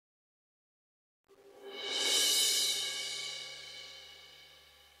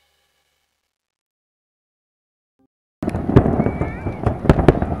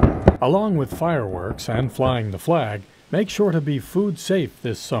Along with fireworks and flying the flag, make sure to be food safe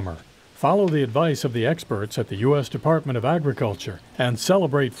this summer. Follow the advice of the experts at the U.S. Department of Agriculture and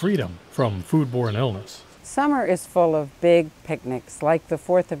celebrate freedom from foodborne illness. Summer is full of big picnics like the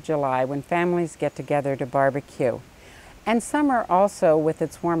 4th of July when families get together to barbecue. And summer also, with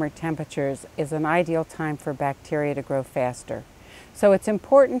its warmer temperatures, is an ideal time for bacteria to grow faster. So it's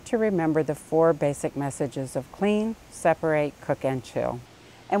important to remember the 4 basic messages of clean, separate, cook, and chill.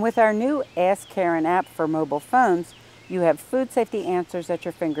 And with our new Ask Karen app for mobile phones, you have food safety answers at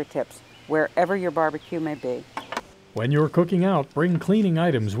your fingertips, wherever your barbecue may be. When you're cooking out, bring cleaning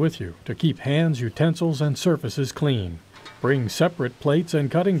items with you to keep hands, utensils, and surfaces clean. Bring separate plates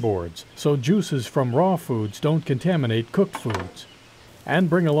and cutting boards so juices from raw foods don't contaminate cooked foods. And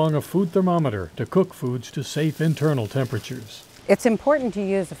bring along a food thermometer to cook foods to safe internal temperatures. It's important to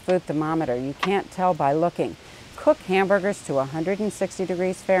use a food thermometer. You can't tell by looking. Cook hamburgers to 160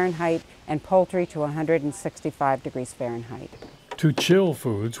 degrees Fahrenheit and poultry to 165 degrees Fahrenheit. To chill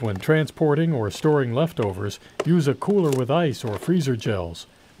foods when transporting or storing leftovers, use a cooler with ice or freezer gels.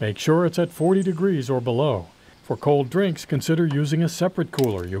 Make sure it's at 40 degrees or below. For cold drinks, consider using a separate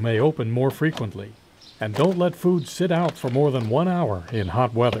cooler you may open more frequently. And don't let food sit out for more than 1 hour in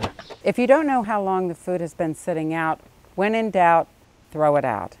hot weather. If you don't know how long the food has been sitting out, when in doubt, throw it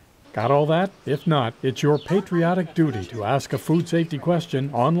out. Got all that? If not, it's your patriotic duty to ask a food safety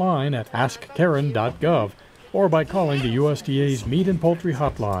question online at askkaren.gov or by calling the USDA's Meat and Poultry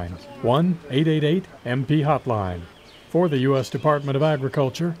Hotline, 1-888-MP-HOTLINE. For the U.S. Department of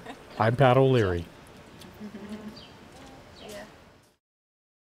Agriculture, I'm Pat O'Leary.